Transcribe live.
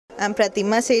I'm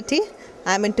Pratima Sethi.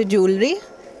 I'm into jewelry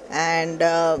and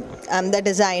I'm the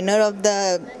designer of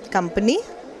the company.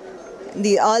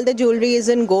 All the jewelry is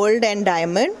in gold and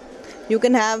diamond. You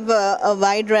can have a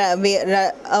wide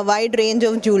range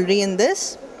of jewelry in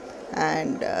this,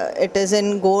 and it is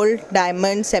in gold,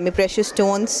 diamond, semi-precious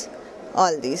stones,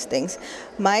 all these things.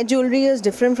 My jewelry is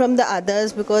different from the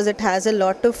others because it has a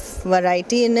lot of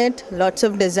variety in it, lots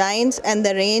of designs, and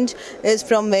the range is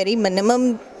from very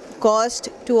minimum cost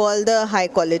to all the high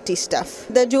quality stuff.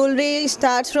 The jewelry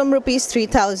starts from rupees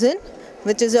 3,000,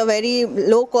 which is a very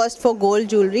low cost for gold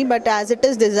jewelry, but as it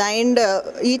is designed,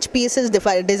 each piece is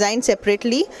designed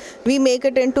separately. We make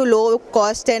it into low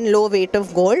cost and low weight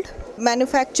of gold.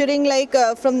 Manufacturing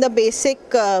from the basic,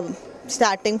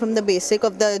 starting from the basic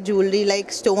of the jewelry,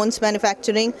 like stones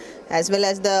manufacturing as well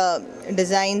as the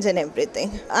designs and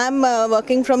everything. I'm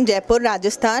working from Jaipur,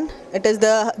 Rajasthan. It is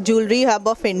the jewelry hub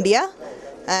of India,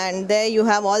 and there you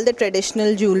have all the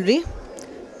traditional jewelry.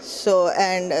 So,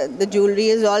 and the jewelry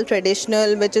is all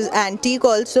traditional, which is antique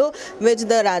also, which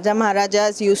the Raja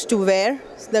Maharajas used to wear.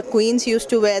 The queens used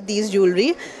to wear these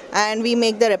jewelry, and we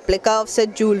make the replica of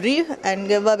such jewelry and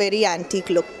give a very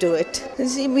antique look to it.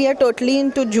 See, we are totally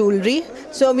into jewelry.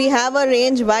 So we have a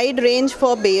range, wide range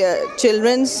for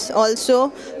children's also,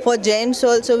 for gents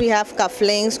also. We have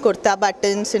cufflinks, kurta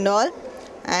buttons and all.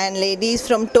 And ladies,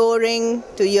 from toe ring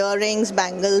to earrings,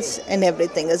 bangles, and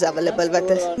everything is available with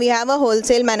us. We have a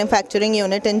wholesale manufacturing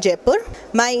unit in Jaipur.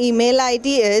 My email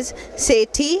ID is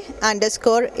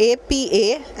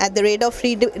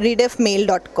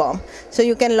sethi_apa@redifmail.com. So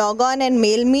you can log on and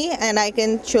mail me, and I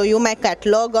can show you my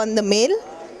catalog on the mail,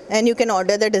 and you can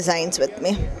order the designs with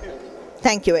me.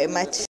 Thank you very much.